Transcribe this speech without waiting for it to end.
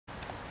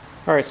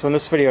Alright, so in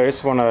this video I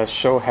just want to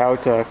show how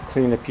to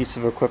clean a piece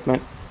of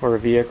equipment or a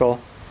vehicle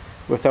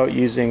without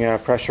using a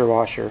pressure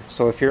washer.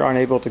 So if you're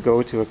unable to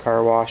go to a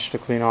car wash to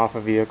clean off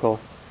a vehicle,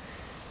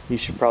 you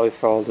should probably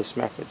follow this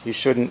method. You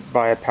shouldn't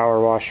buy a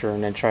power washer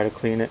and then try to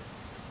clean it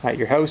at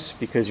your house,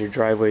 because your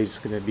driveway is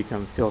going to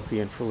become filthy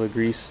and full of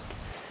grease.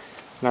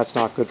 And that's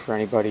not good for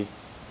anybody.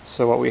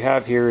 So what we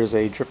have here is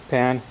a drip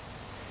pan,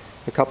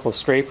 a couple of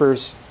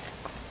scrapers,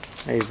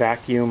 a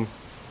vacuum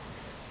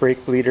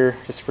brake bleeder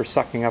just for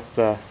sucking up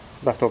the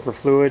leftover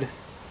fluid,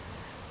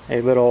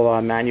 a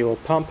little manual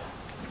pump,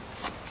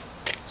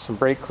 some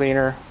brake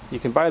cleaner. You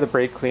can buy the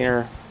brake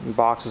cleaner in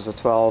boxes of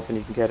 12 and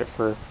you can get it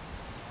for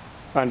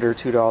under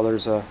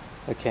 $2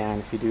 a can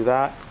if you do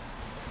that.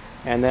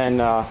 And then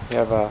you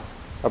have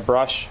a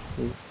brush,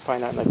 you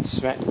find that in the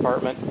cement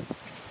department,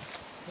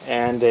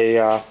 and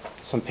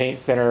some paint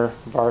thinner,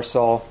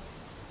 Varsol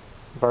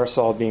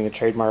being the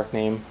trademark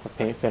name of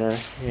paint thinner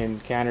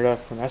in Canada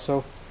from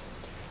Esso.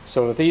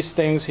 So with these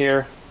things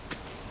here,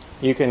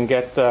 you can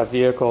get the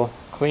vehicle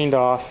cleaned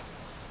off.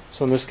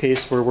 So in this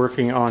case we're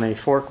working on a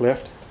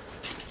forklift,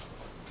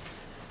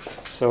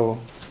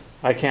 so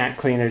I can't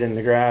clean it in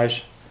the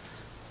garage.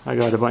 I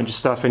got a bunch of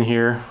stuff in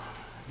here.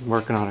 I'm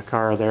working on a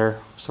car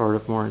there, sort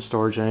of more in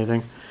storage than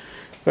anything.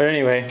 But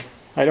anyway,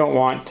 I don't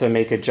want to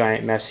make a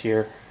giant mess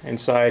here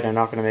inside. I'm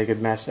not going to make a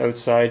mess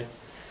outside.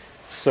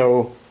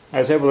 So I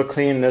was able to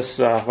clean this,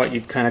 what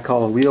you'd kind of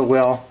call a wheel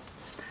well,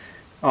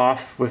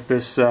 off with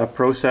this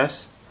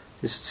process,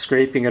 just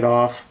scraping it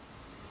off.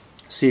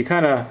 So you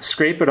kind of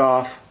scrape it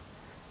off,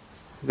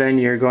 then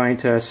you're going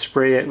to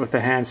spray it with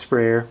a hand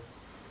sprayer,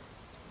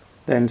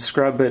 then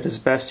scrub it as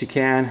best you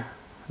can,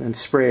 then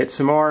spray it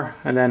some more,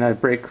 and then a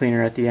brake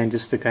cleaner at the end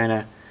just to kind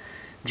of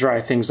dry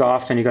things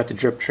off. And you got the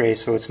drip tray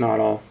so it's not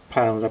all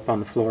piled up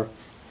on the floor.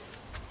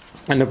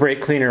 And the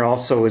brake cleaner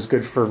also is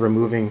good for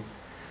removing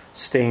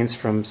stains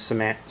from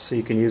cement, so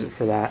you can use it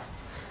for that.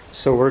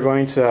 So we're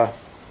going to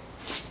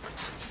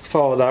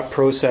follow that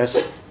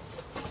process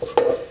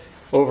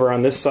over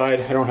on this side.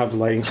 I don't have the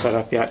lighting set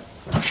up yet,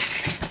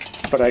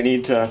 but I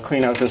need to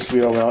clean out this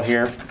wheel well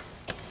here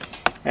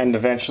and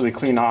eventually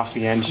clean off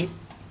the engine,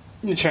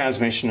 the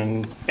transmission,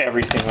 and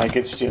everything. Like,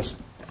 it's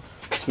just,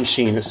 this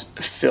machine is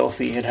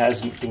filthy. It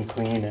hasn't been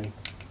cleaned in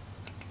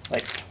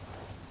like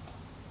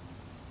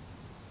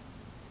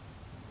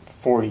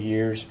 40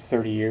 years,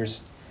 30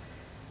 years.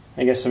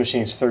 I guess the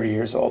machine's 30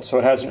 years old, so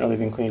it hasn't really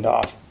been cleaned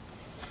off.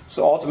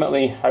 So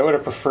ultimately, I would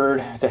have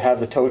preferred to have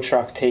the tow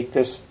truck take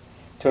this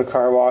to a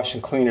car wash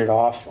and clean it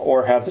off,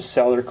 or have the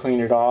seller clean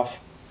it off.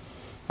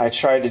 I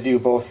tried to do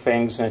both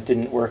things and it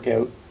didn't work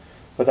out.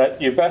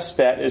 But your best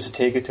bet is to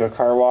take it to a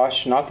car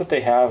wash. Not that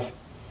they have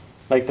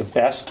like the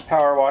best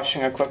power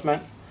washing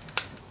equipment.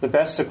 The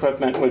best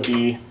equipment would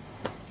be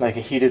like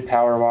a heated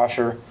power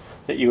washer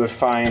that you would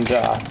find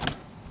at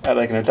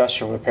like an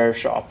industrial repair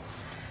shop.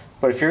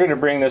 But if you're going to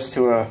bring this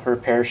to a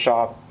repair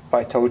shop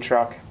by tow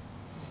truck,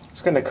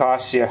 it's going to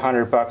cost you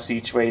 $100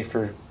 each way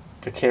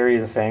to carry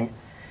the thing.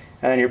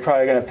 And then you're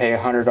probably going to pay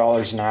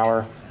 $100 an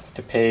hour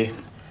to pay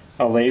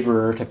a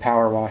laborer to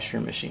power wash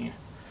your machine.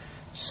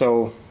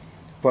 So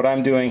what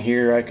I'm doing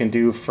here I can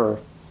do for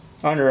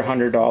under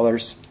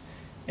 $100,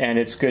 and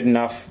it's good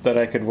enough that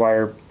I could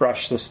wire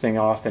brush this thing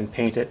off and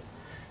paint it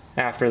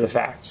after the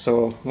fact.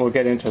 So we'll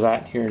get into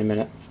that here in a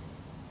minute.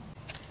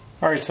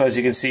 Alright, so as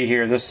you can see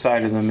here, this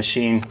side of the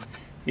machine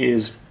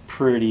is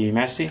pretty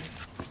messy.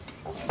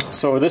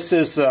 So this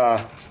is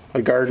a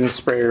garden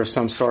sprayer of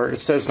some sort. It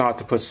says not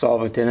to put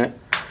solvent in it.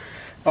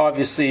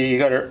 Obviously you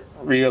got to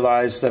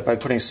realize that by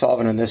putting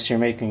solvent in this you're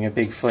making a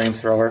big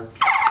flamethrower,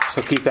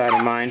 so keep that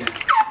in mind.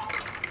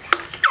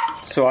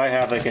 So I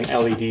have like an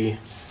LED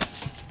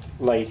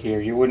light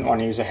here. You wouldn't want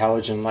to use a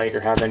halogen light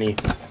or have any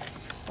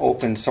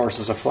open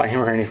sources of flame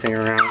or anything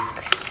around.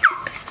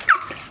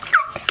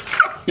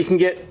 You can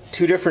get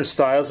two different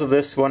styles of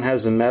this. One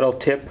has a metal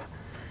tip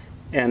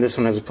and this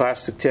one has a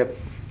plastic tip.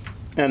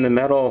 And the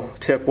metal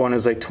tip one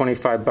is like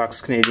 25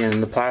 bucks Canadian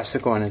and the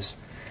plastic one is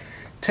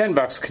 10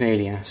 bucks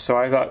Canadian. So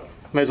I thought,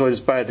 might as well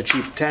just buy the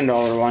cheap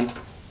 $10 one,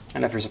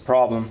 and if there's a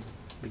problem,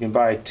 you can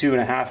buy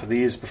 2.5 of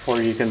these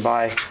before you can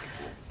buy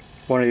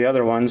one of the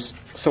other ones.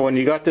 So when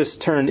you got this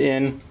turned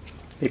in,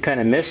 it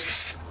kind of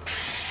mists.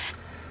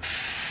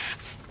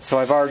 So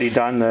I've already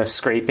done the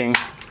scraping,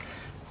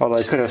 although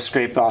I could have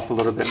scraped off a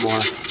little bit more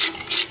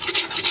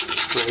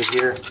right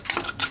here.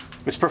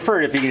 It's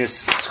preferred if you can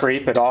just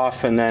scrape it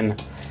off and then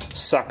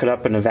suck it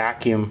up in a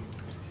vacuum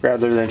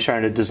rather than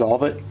trying to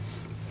dissolve it.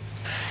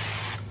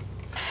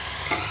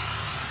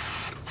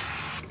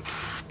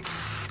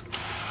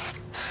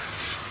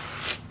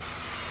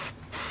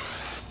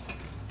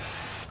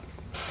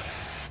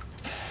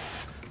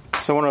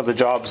 So one of the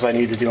jobs I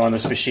need to do on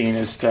this machine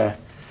is to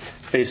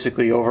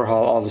basically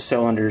overhaul all the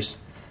cylinders.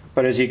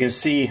 But as you can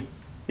see,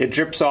 it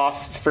drips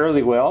off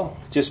fairly well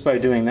just by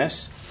doing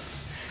this.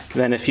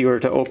 Then if you were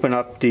to open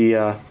up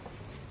the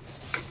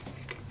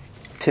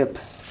tip,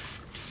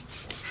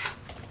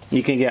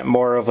 you can get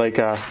more of like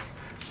a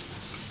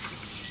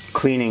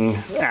cleaning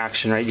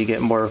action, right? You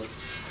get more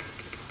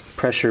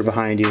pressure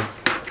behind you.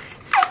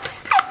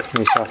 You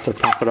just have to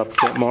pump it up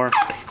a bit more.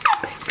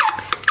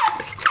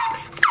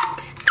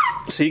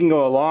 So you can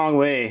go a long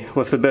way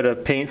with a bit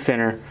of paint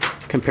thinner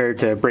compared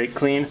to brake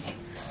clean.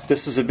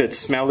 This is a bit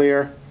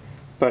smellier,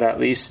 but at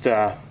least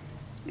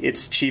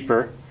it's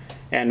cheaper,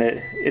 and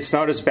it's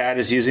not as bad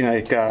as using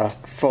like a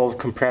full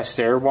compressed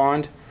air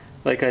wand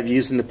like I've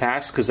used in the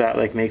past, because that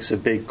like makes a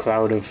big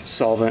cloud of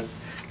solvent,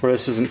 where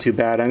this isn't too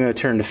bad. I'm going to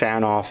turn the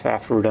fan off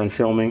after we're done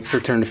filming, or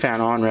turn the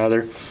fan on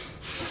rather.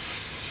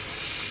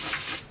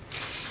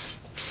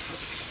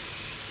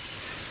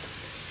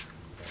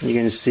 You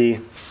can see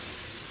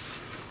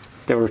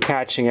that we're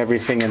catching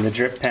everything in the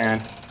drip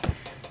pan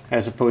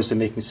as opposed to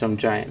making some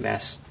giant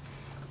mess.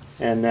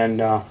 And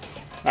then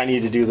I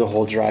need to do the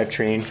whole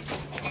drivetrain,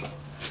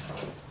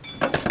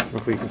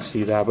 if we can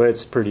see that, but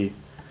it's pretty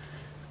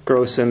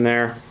gross in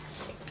there.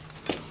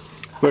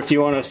 But if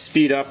you want to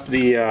speed up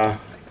the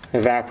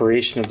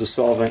evaporation of the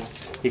solvent,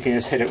 you can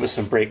just hit it with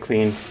some brake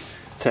clean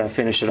to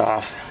finish it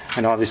off.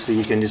 And obviously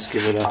you can just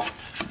give it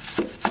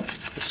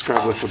a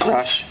scrub with a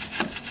brush.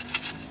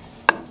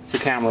 If the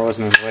camera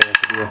wasn't in the way, I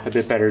could do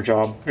a bit better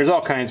job. There's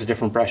all kinds of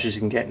different brushes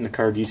you can get in the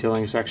car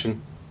detailing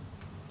section.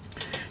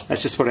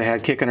 That's just what I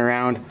had kicking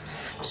around.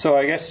 So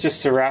I guess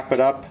just to wrap it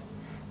up,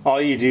 all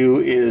you do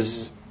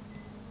is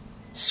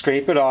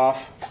scrape it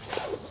off,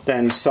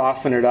 then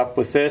soften it up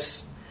with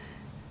this,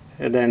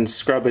 and then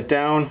scrub it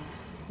down,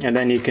 and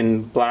then you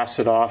can blast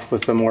it off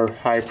with a more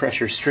high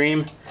pressure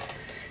stream.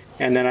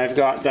 And then I've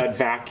got that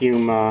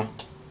vacuum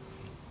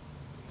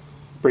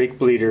brake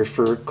bleeder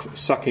for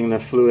sucking the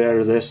fluid out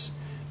of this.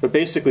 But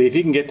basically, if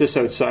you can get this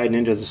outside and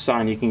into the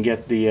sun, you can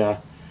get the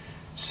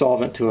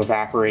solvent to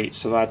evaporate,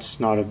 so that's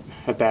not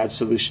a bad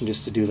solution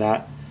just to do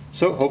that.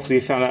 So hopefully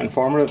you found that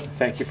informative.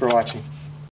 Thank you for watching.